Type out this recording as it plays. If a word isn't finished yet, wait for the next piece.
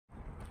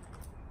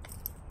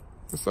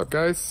What's up,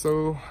 guys?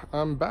 So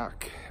I'm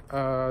back.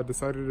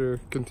 Decided to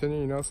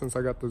continue, since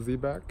I got the Z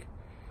back.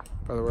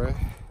 By the way,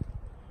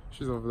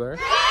 she's over there.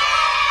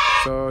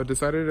 So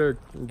decided to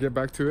get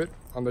back to it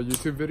on the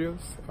YouTube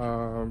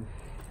videos.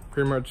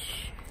 Pretty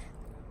much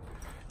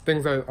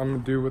things I'm gonna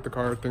do with the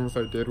car, things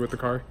I did with the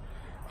car.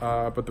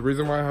 But the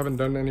reason why I haven't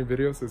done any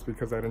videos is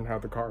because I didn't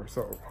have the car.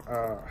 So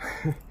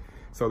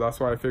so that's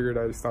why I figured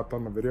I stopped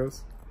on the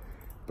videos.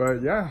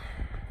 But yeah,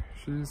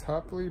 she's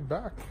happily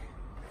back.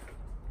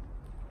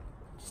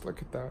 Just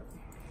look at that.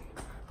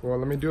 Well,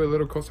 let me do a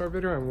little co-start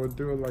video and we'll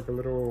do like a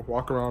little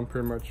walk around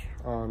pretty much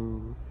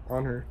on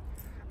her.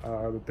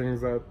 The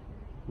things that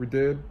we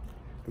did,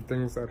 the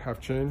things that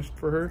have changed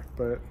for her,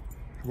 but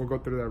we'll go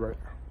through that right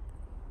now.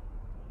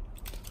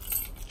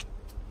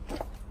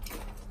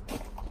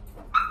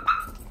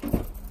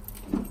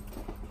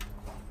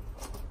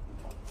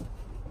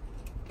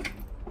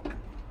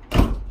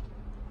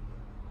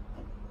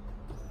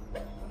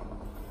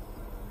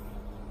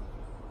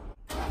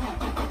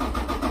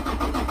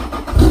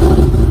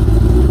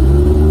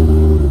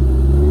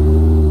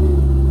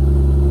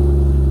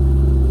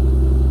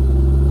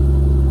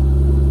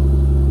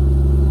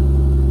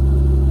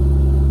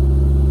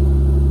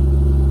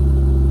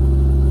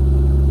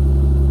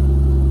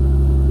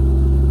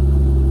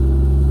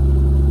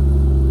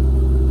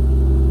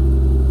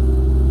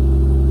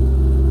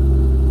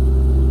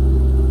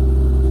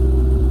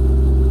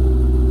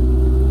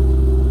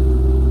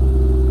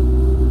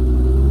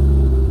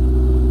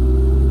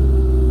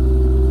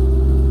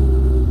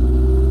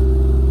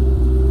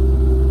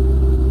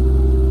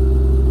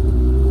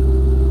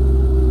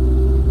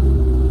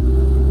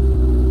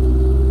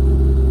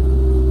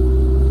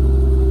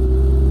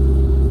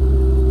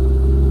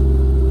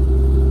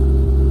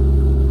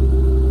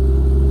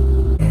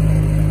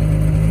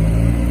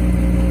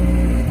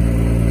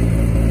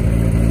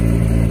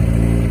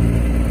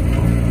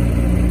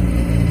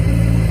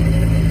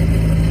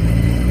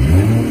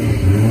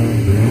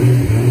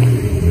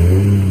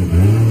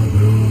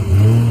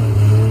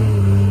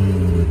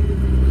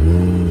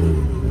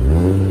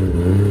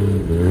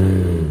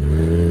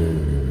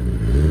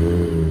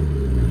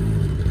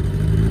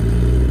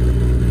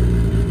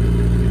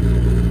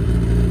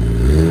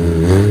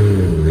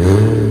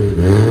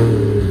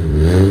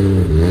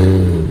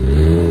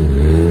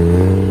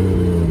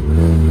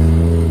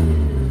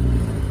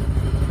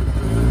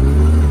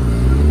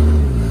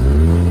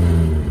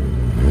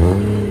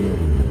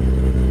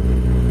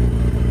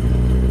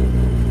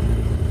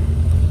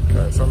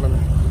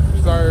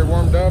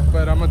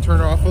 But I'm gonna turn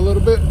her off a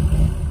little bit.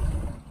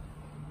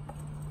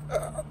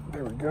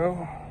 There we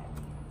go.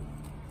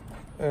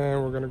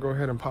 And we're gonna go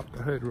ahead and pop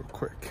the hood real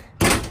quick.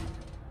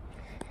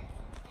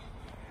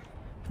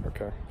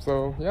 Okay,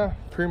 so yeah,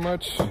 pretty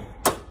much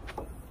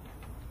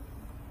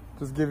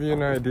just give you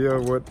an idea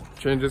of what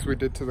changes we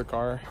did to the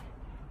car,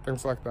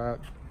 things like that.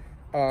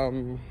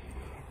 But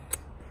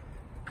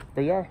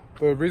yeah,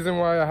 the reason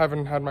why I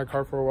haven't had my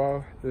car for a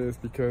while is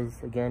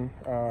because, again,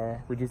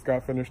 we just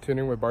got finished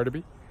tuning with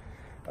Bardabe.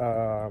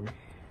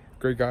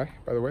 Great guy,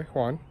 by the way,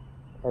 Juan,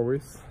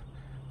 always.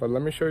 But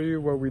let me show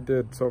you what we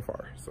did so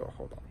far. So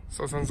hold on.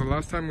 So since the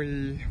last time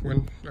we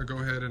went, go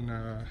ahead and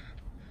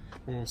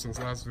well, since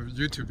the last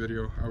YouTube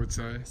video, I would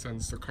say,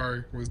 since the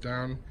car was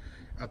down,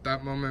 at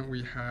that moment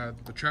we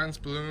had the trans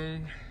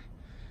balloon.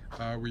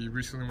 We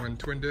recently went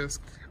twin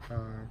disc,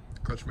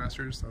 clutch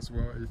masters as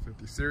well,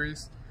 850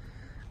 series,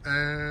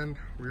 and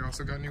we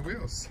also got new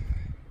wheels,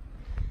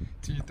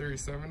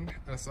 T37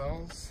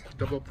 SLs,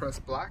 double press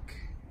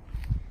black.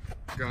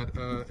 Got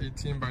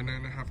 18 by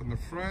 9.5 in the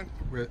front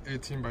with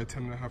 18 by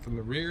 10.5 in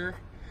the rear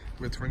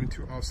with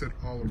 22 offset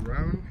all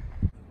around.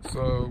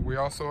 So we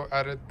also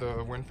added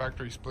the Wind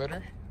Factory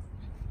splitter,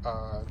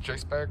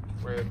 J-spec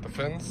with the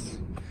fins.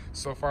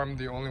 So far I'm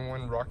the only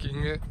one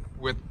rocking it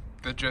with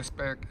the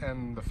J-spec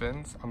and the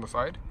fins on the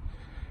side.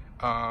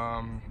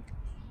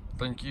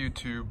 Thank you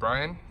to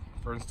Brian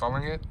for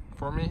installing it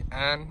for me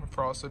and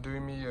for also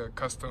doing me a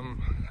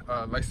custom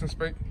license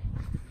plate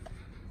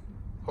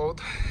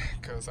hold,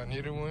 because I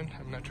needed one.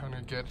 I'm not trying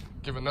to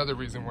give another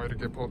reason why to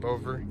get pulled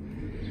over.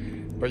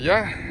 But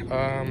yeah,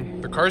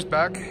 the car's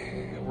back.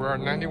 We're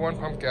on 91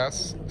 pump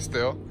gas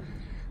still.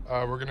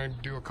 We're gonna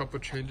do a couple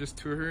changes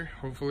to her,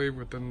 hopefully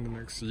within the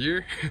next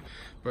year.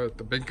 But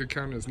the bank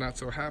account is not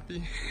so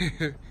happy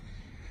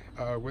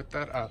with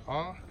that at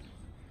all.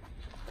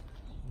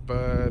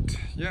 But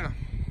yeah,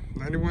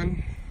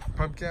 91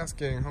 pump gas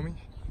gang, homie.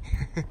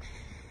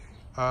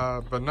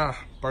 But nah,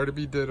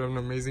 Bardabe did an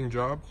amazing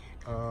job.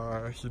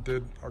 He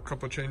did a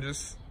couple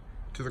changes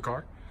to the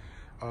car.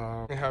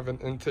 We have an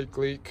intake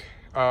leak.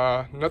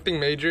 Nothing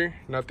major,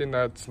 nothing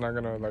that's not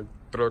gonna like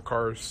throw the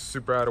car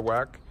super out of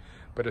whack,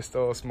 but it's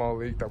still a small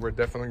leak that we're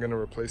definitely gonna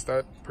replace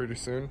that pretty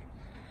soon.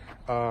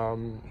 Yeah,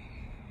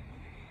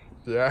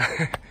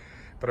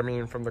 but I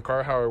mean, from the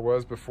car how it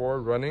was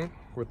before running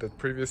with the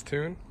previous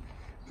tune,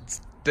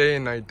 it's day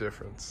and night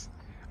difference.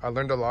 I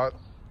learned a lot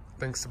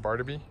thanks to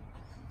Bardabe,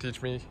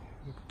 teach me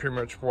pretty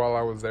much while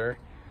I was there.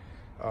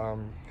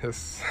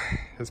 His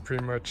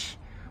pretty much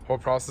whole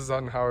process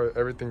on how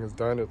everything is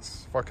done,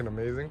 it's fucking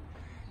amazing.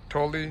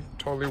 Totally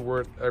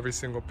worth every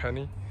single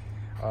penny.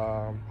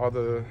 All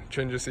the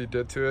changes he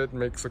did to it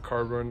makes the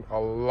car run a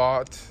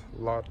lot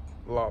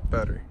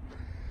better.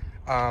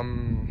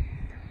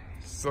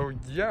 So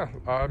yeah,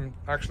 I'm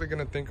actually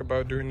gonna think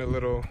about doing a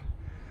little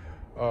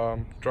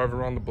drive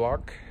around the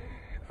block.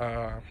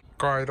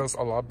 Car idles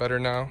a lot better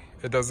now.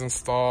 It doesn't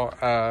stall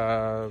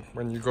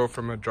when you go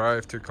from a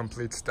drive to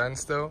complete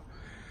standstill.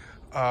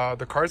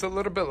 The car's a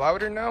little bit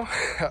louder now.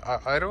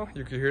 Idle,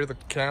 you can hear the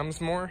cams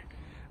more,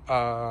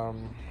 because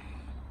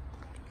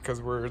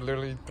we're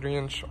literally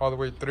 3-inch all the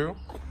way through.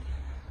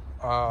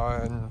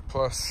 And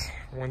plus,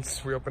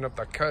 once we open up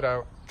that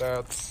cutout,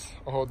 that's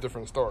a whole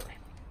different story.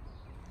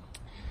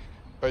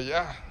 But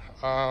yeah,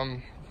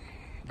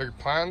 the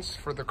plans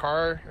for the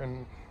car,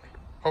 and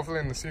hopefully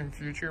in the soon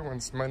future,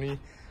 once money,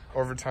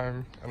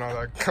 overtime, and all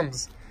that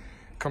comes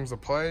to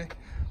play,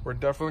 we're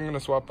definitely going to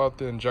swap out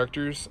the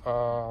injectors.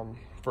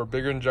 For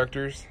bigger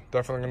injectors,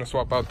 definitely going to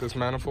swap out this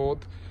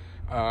manifold.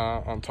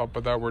 On top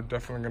of that, we're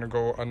definitely going to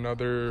go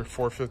another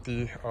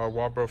 450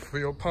 Walbro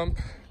fuel pump.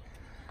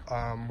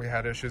 We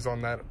had issues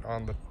on that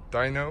on the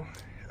dyno.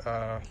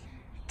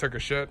 Took a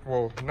shit.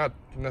 Well, not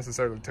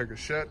necessarily took a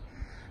shit,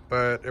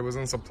 but it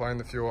wasn't supplying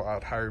the fuel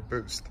at higher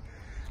boost.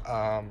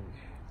 Higher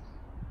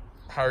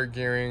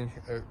gearing,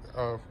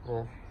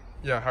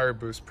 higher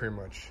boost pretty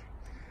much.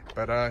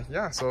 But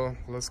yeah, so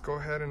let's go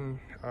ahead and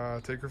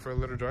take her for a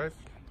little drive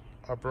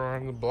up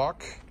around the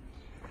block.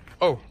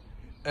 Oh,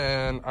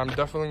 and I'm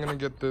definitely gonna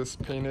get this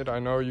painted. I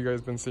know you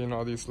guys been seeing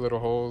all these little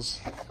holes,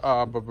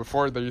 but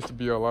before there used to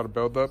be a lot of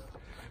buildup.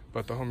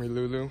 But the homie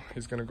Lulu,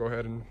 he's gonna go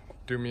ahead and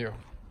do me a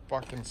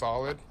fucking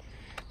solid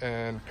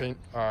and paint.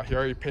 He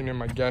already painted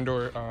my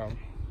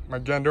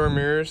Gandor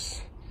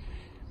mirrors,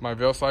 my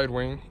veil side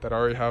wing that I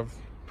already have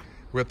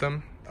with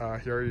them.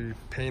 He already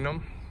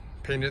painted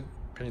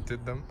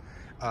them.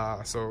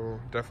 So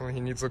definitely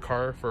he needs a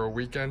car for a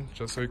weekend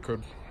just so he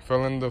could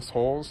fill in those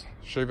holes,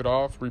 shave it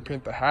off,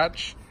 repaint the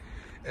hatch,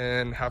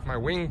 and have my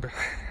wing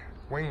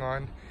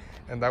on,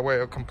 and that way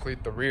it'll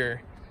complete the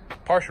rear,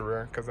 partial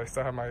rear, because I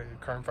still have my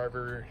carbon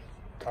fiber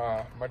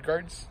mud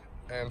guards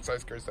and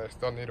side skirts that I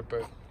still need to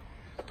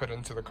put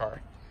into the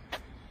car.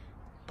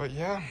 But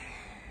yeah,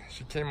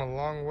 she came a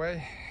long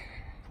way.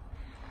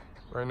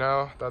 Right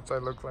now, that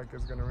side look like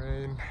it's gonna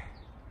rain,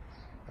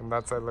 and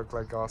that side look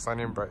like all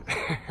sunny and bright.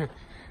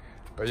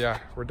 But yeah,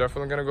 we're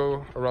definitely gonna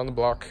go around the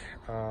block.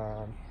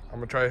 I'm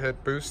gonna try to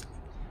hit boost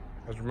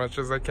as much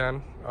as I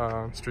can.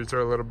 Streets are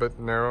a little bit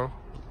narrow.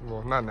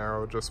 Well, not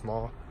narrow, just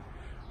small.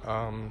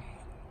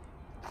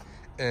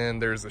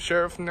 And there's a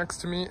sheriff next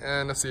to me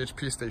and a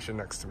CHP station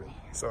next to me.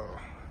 So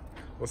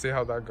we'll see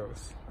how that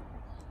goes.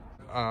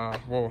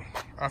 Well,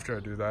 after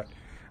I do that,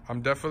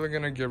 I'm definitely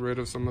gonna get rid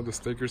of some of the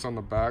stickers on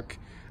the back.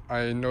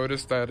 I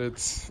noticed that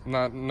it's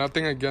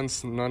nothing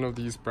against none of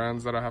these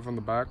brands that I have on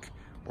the back,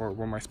 or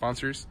my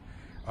sponsors.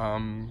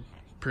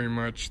 Pretty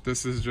much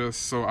this is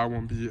just so I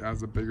won't be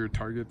as a bigger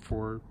target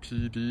for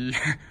PD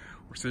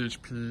or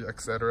CHP,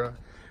 etc.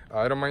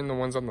 I don't mind the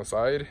ones on the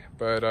side,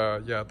 but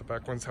yeah, the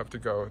back ones have to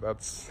go.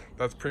 That's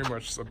pretty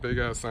much a big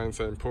ass sign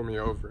saying pull me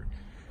over.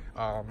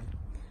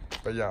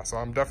 But yeah, so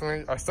I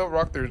still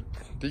rock their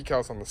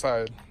decals on the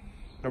side.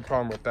 No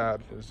problem with that.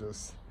 It's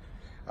just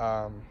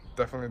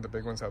definitely the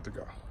big ones have to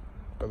go.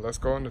 But let's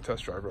go on the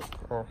test drive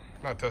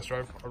not test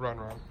drive, a run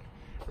around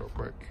real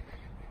quick.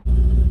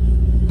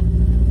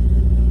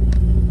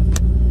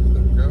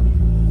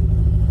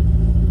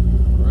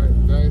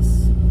 Guys,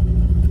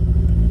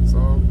 so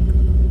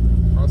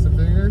cross the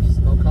fingers,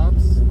 no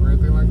cops or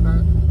anything like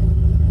that,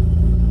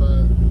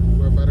 but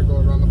we're about to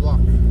go around the block.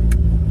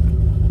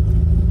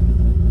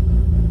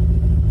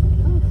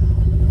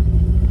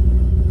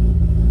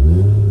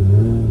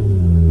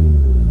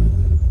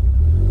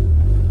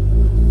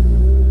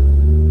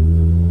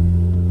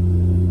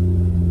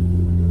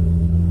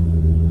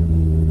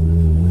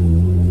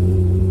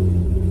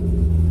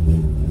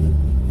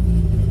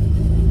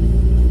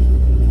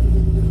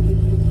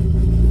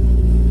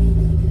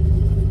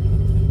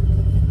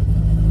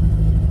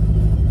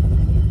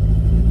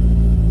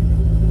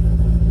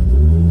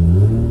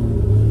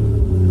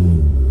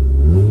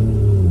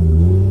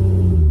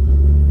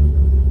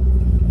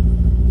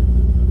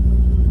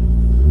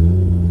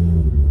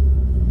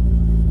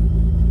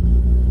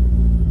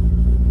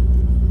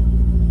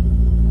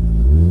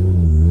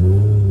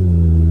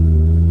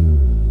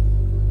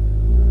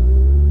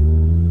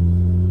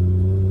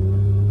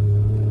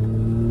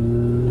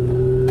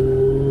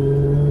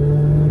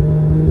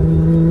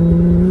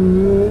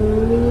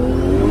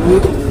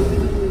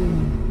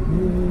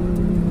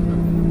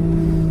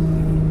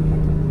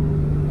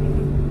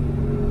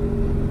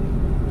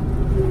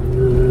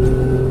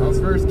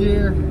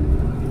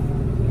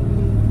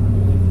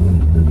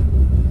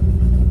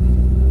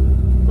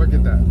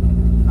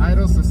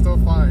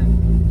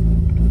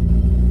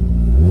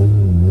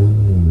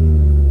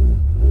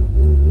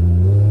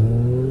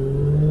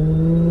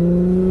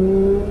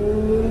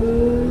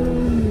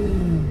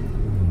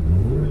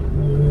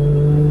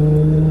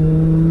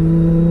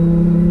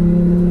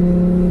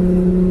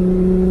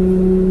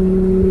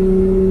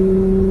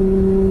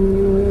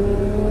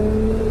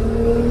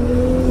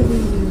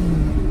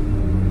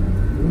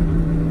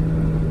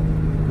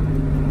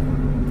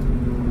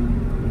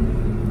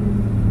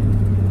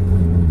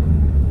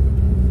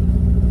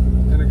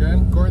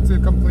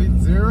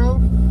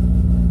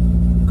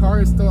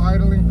 car is still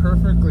idling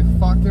perfectly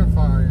fucking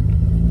fine.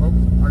 Oh,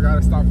 I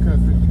gotta stop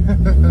cussing.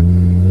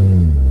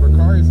 The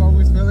car is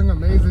always feeling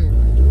amazing.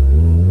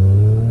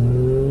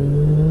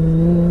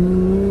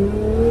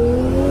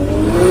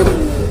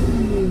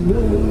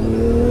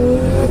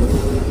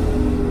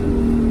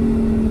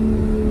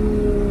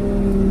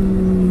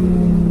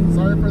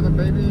 Sorry for the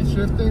baby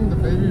shifting, the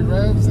baby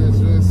revs. It's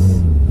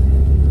just,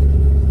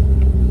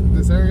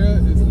 this area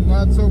is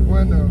not so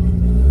bueno.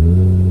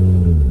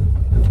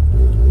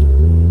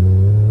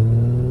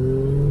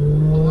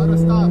 A lot of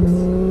stops.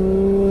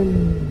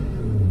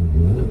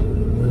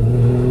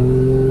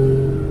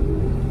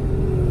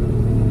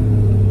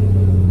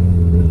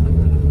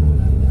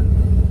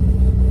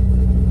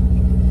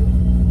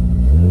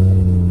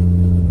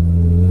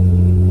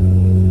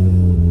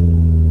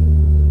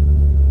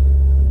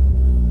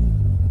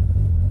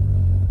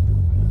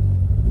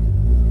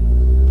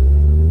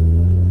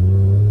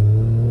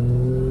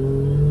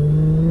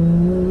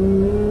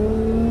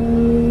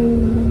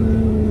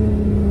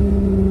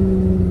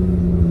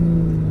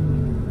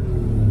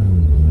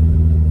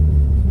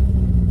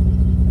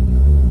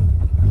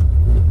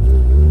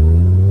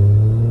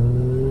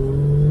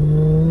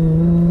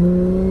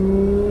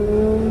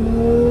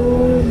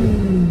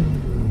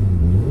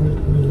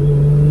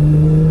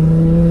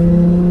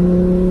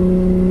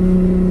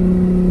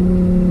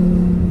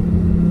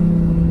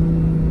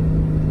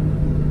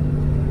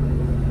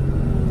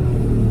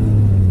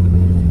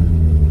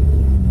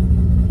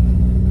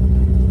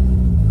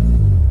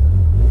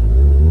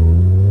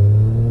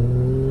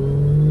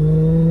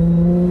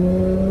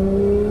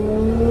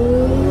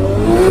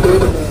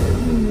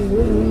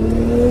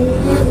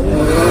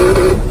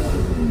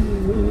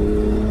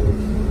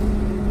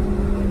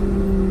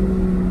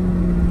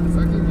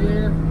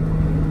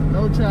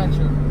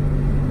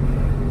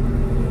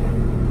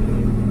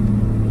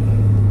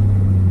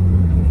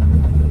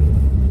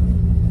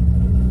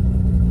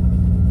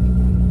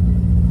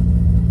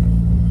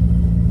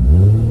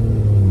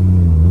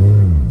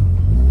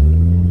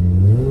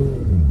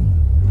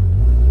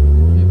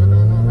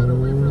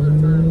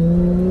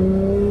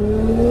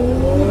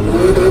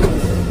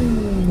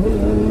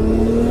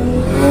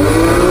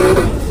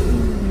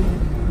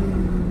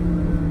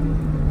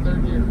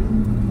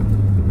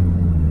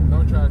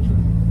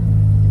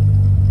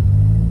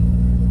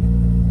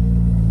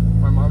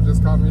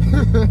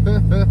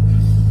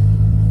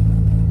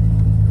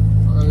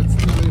 It's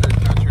too late to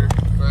catch her,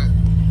 but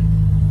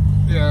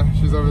yeah,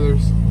 she's over there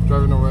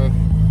driving away.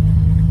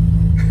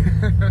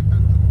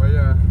 But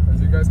yeah,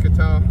 as you guys could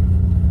tell,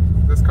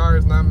 this car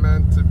is not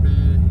meant to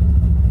be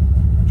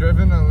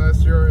driven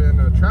unless you're in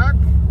a track,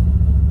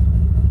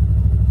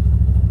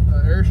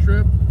 an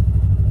airstrip,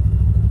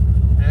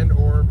 and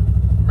or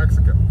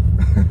Mexico.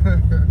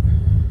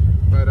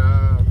 But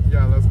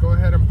yeah, let's go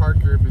ahead and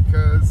park here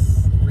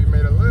because we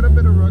made a little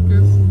bit of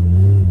ruckus.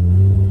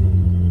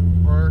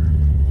 Or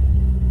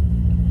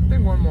I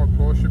think one more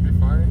pull should be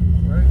fine,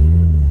 right?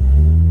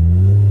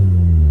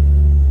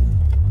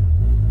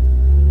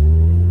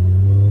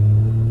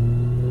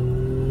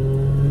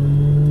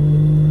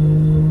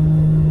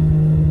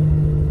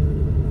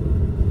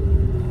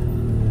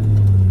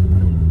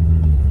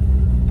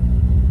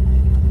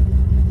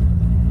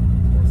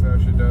 We'll see how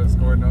she does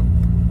going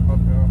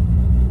uphill.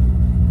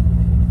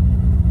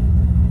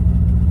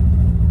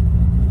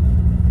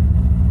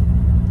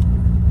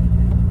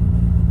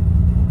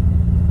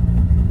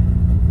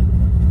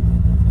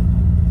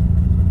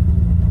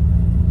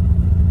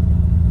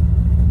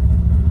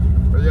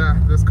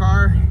 This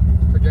car,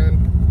 again,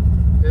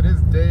 it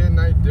is day and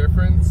night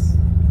difference.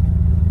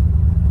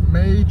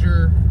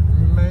 Major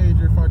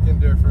fucking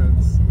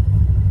difference.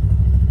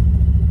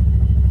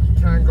 You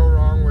can't go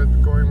wrong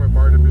with going with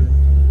Bardabe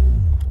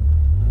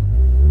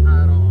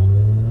at all.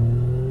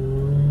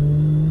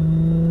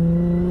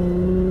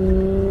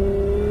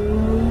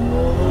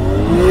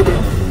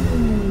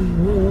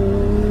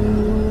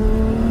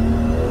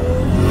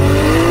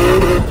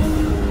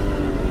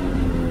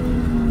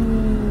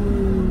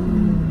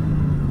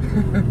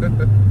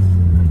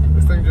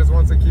 This thing just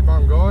wants to keep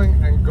on going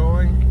and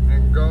going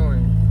and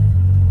going.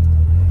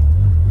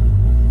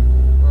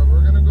 But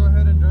we're gonna go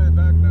ahead and drive it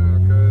back now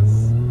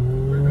because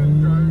we've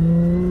been driving.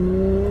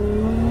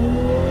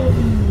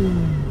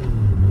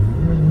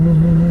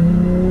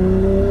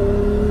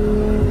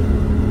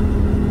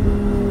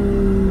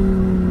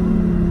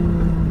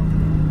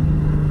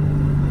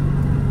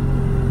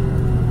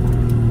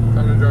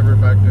 Time to drive her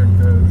back in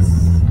because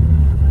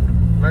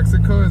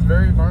Mexico is a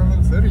very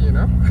violent city, you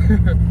know?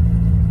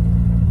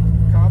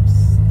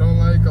 Cops don't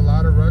like a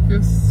lot of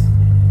ruckus,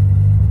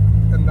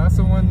 and that's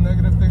the one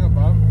negative thing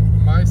about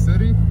my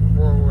city,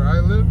 where I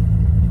live.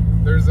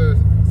 There's a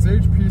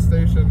CHP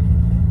station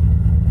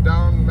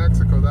down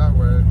Mexico that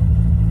way,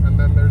 and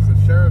then there's a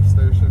sheriff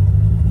station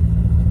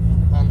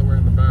on the way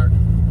in the back.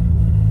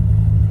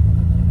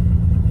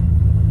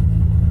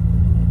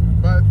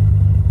 But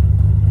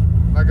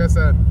like I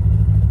said,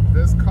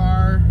 this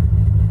car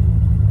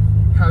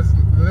has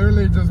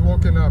literally just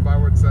woken up, I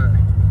would say.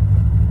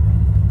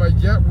 but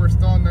yet we're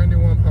still on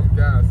 91 pump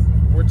gas,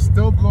 which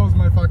still blows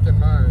my fucking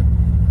mind.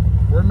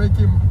 We're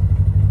making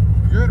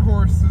good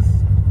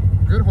horses,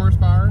 good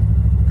horsepower,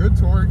 good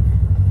torque,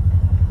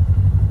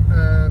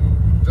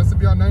 and just to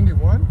be on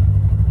 91,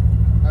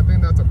 I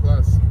think that's a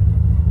plus.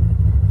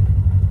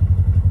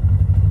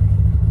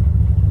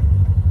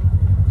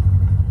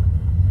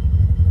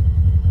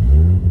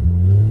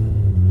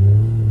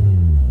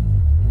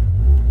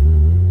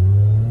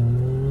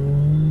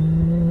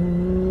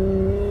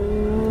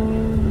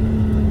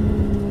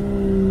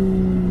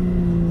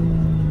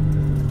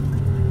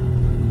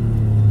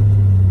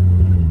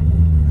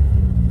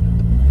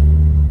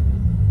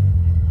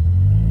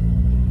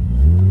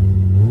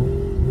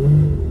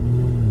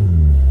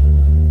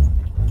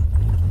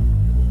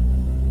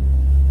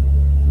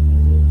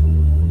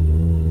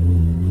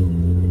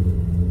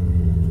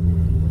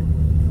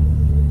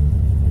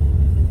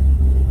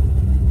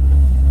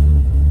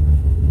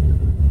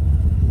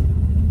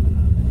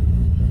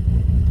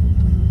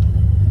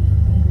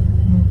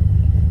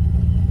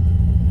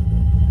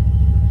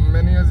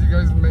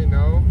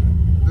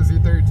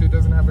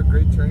 Doesn't have a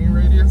great turning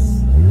radius,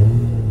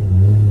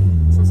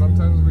 so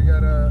sometimes we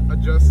gotta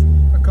adjust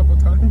a couple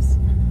times,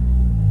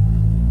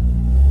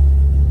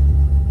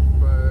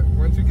 but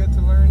once you get to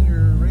learn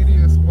your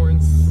radius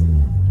points,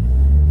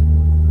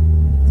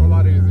 it's a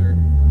lot easier.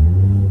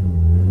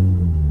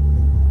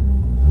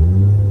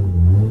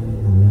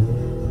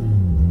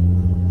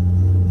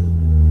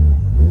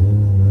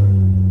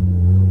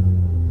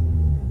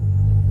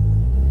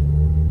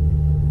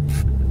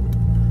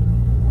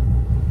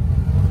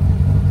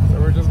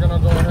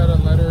 Go ahead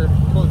and let her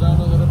cool down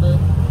a little bit.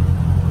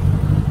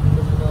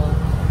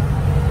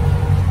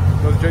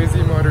 Those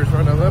JZ motors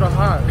run a little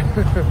hot.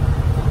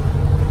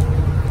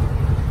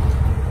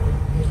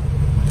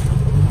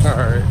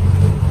 Alright,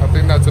 I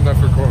think that's enough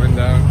for cooling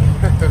down.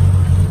 Go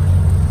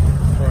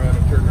ahead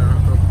and turn her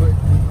off real quick.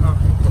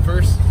 But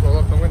first, roll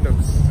up the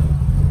windows.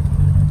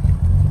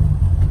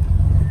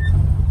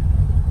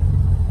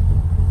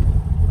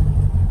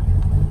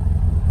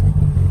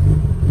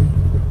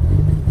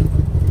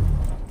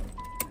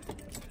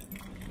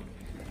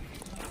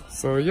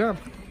 So yeah,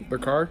 the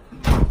car,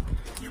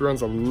 she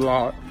runs a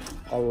lot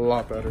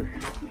better.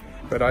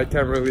 But I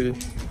can't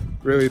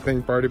really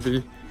thank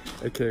Bardabe,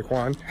 aka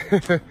Juan,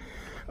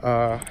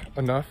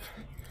 enough.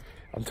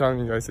 I'm telling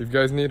you guys, if you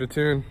guys need a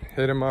tune,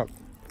 hit him up.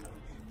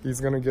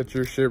 He's gonna get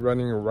your shit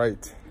running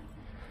right.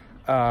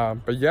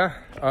 But yeah,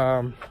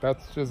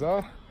 that's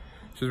Jizelle.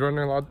 She's running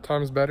a lot of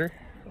times better,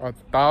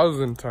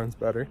 1,000 times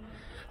better.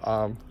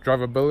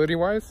 Drivability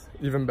wise,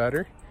 even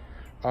better.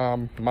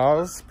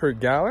 Miles per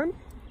gallon,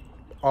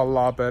 a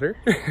lot better.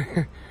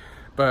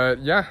 But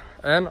yeah,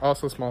 and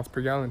also miles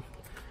per gallon.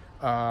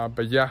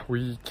 But yeah,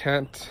 we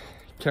can't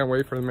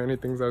wait for the many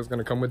things that is going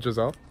to come with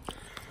Jizelle.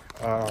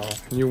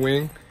 New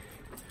wing,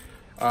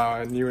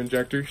 new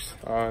injectors,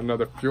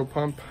 another fuel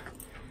pump,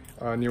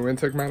 new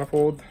intake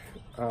manifold.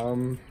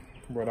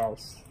 What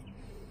else?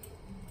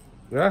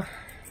 Yeah,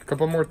 a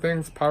couple more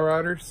things, power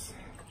adders,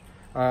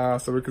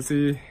 so we can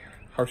see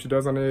how she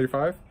does on the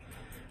 85.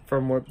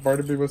 From what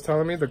Bardabe was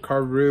telling me, the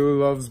car really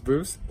loves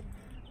boost.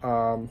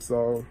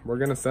 So we're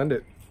gonna send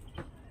it.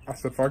 I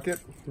said fuck it,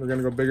 we're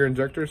gonna go bigger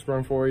injectors,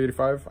 run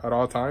 485 at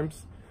all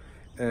times,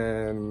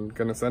 and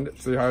gonna send it,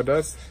 see how it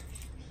does.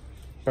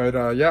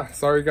 But yeah,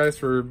 sorry guys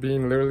for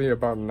being literally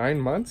about 9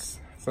 months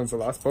since the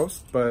last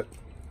post, but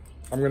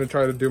I'm gonna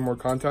try to do more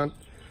content,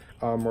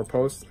 more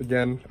posts.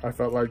 Again, I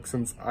felt like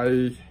since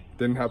I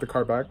didn't have the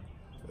car back,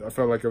 I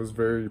felt like it was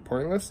very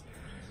pointless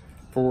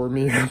for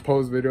me to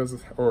post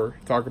videos or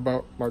talk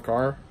about my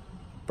car,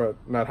 but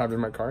not having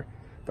my car.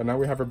 But now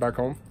we have her back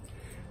home.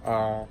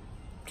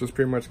 Just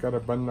pretty much got to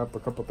button up a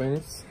couple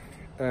things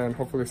and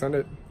hopefully send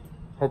it,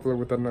 hopefully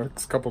within the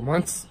next couple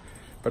months.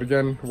 But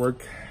again,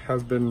 work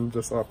has been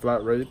just a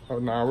flat rate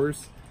on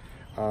hours.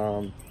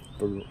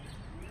 But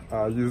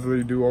I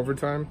usually do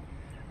overtime.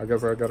 I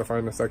guess I gotta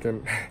find a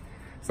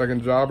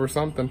second job or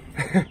something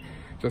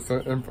just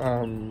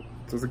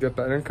to get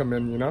that income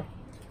in, you know.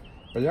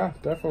 But yeah,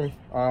 definitely.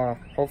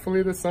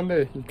 Hopefully this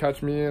Sunday you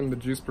catch me and the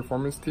Juice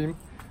Performance team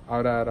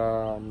out at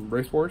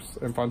Race Wars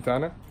in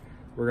Fontana.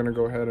 We're gonna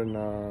go ahead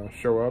and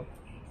show up.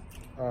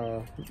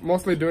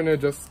 Mostly doing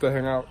it just to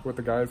hang out with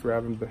the guys. We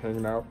haven't been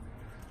hanging out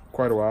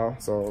quite a while,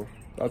 so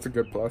that's a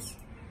good plus.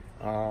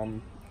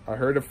 I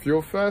heard a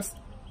Fuel Fest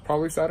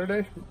probably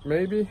Saturday,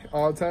 maybe.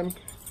 I'll attend.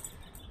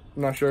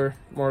 I'm not sure,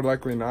 more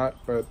likely not,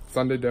 but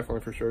Sunday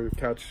definitely for sure. You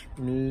catch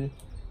me,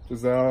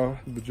 Jizelle,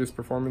 the Juice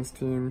Performance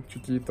team,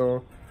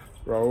 Chiquito,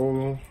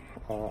 Raul,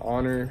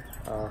 Honor,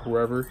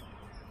 whoever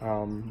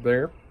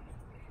there.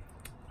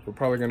 We're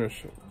probably gonna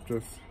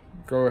just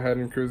go ahead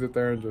and cruise it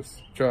there and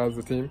just chill as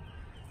a team.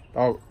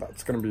 Oh,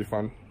 that's gonna be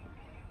fun.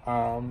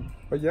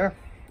 But yeah,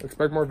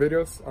 expect more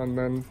videos and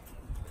then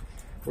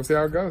we'll see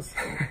how it goes.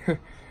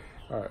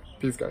 All right,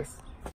 peace guys.